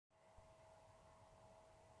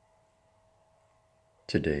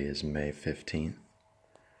Today is May 15th,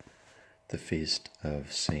 the feast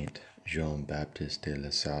of Saint Jean-Baptiste de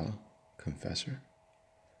LaSalle, Confessor.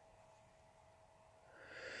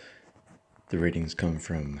 The readings come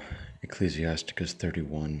from Ecclesiasticus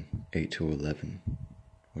 31, 8-11,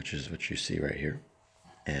 which is what you see right here.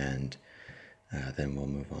 And then we'll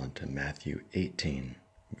move on to Matthew 18,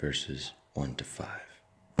 verses 1-5.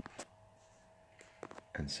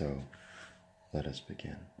 And so, let us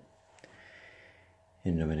begin.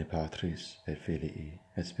 In nomine Patris et Filii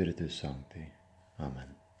et Spiritus Sancti.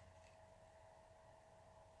 Amen.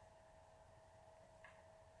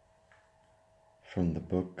 From the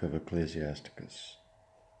book of Ecclesiasticus.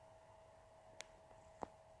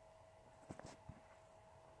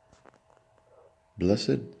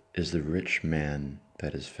 Blessed is the rich man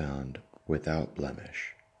that is found without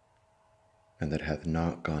blemish, and that hath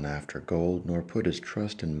not gone after gold, nor put his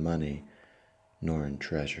trust in money, nor in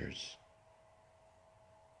treasures.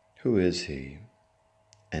 Who is he?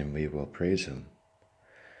 And we will praise him,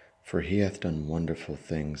 for he hath done wonderful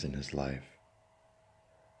things in his life,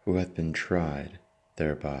 who hath been tried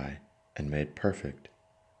thereby and made perfect.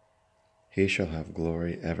 He shall have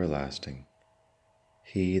glory everlasting.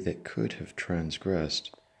 He that could have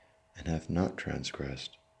transgressed, and hath not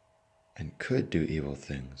transgressed, and could do evil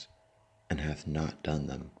things, and hath not done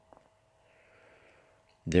them.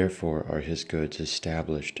 Therefore are his goods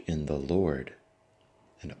established in the Lord,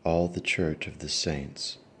 and all the church of the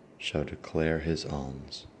saints shall declare his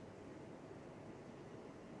alms.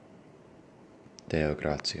 Deo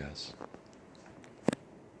gratias.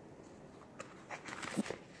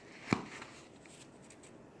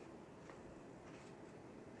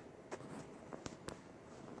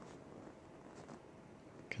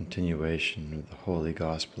 Continuation of the Holy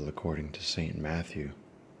Gospel according to St. Matthew.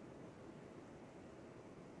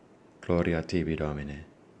 Gloria tibi, Domine.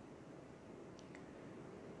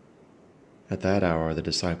 At that hour the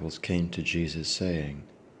disciples came to Jesus, saying,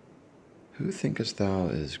 Who thinkest thou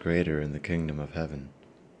is greater in the kingdom of heaven?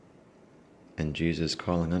 And Jesus,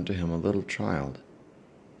 calling unto him a little child,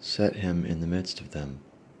 set him in the midst of them,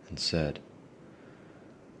 and said,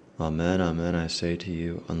 Amen, amen, I say to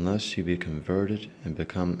you, unless you be converted and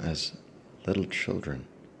become as little children,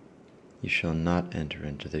 you shall not enter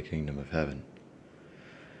into the kingdom of heaven.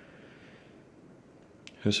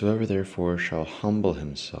 Whosoever therefore shall humble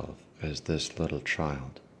himself as this little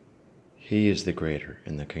child, he is the greater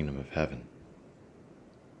in the kingdom of heaven.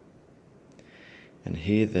 And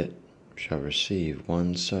he that shall receive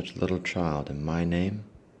one such little child in my name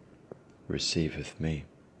receiveth me.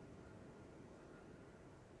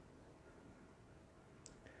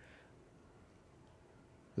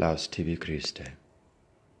 Laus tibi, Christe.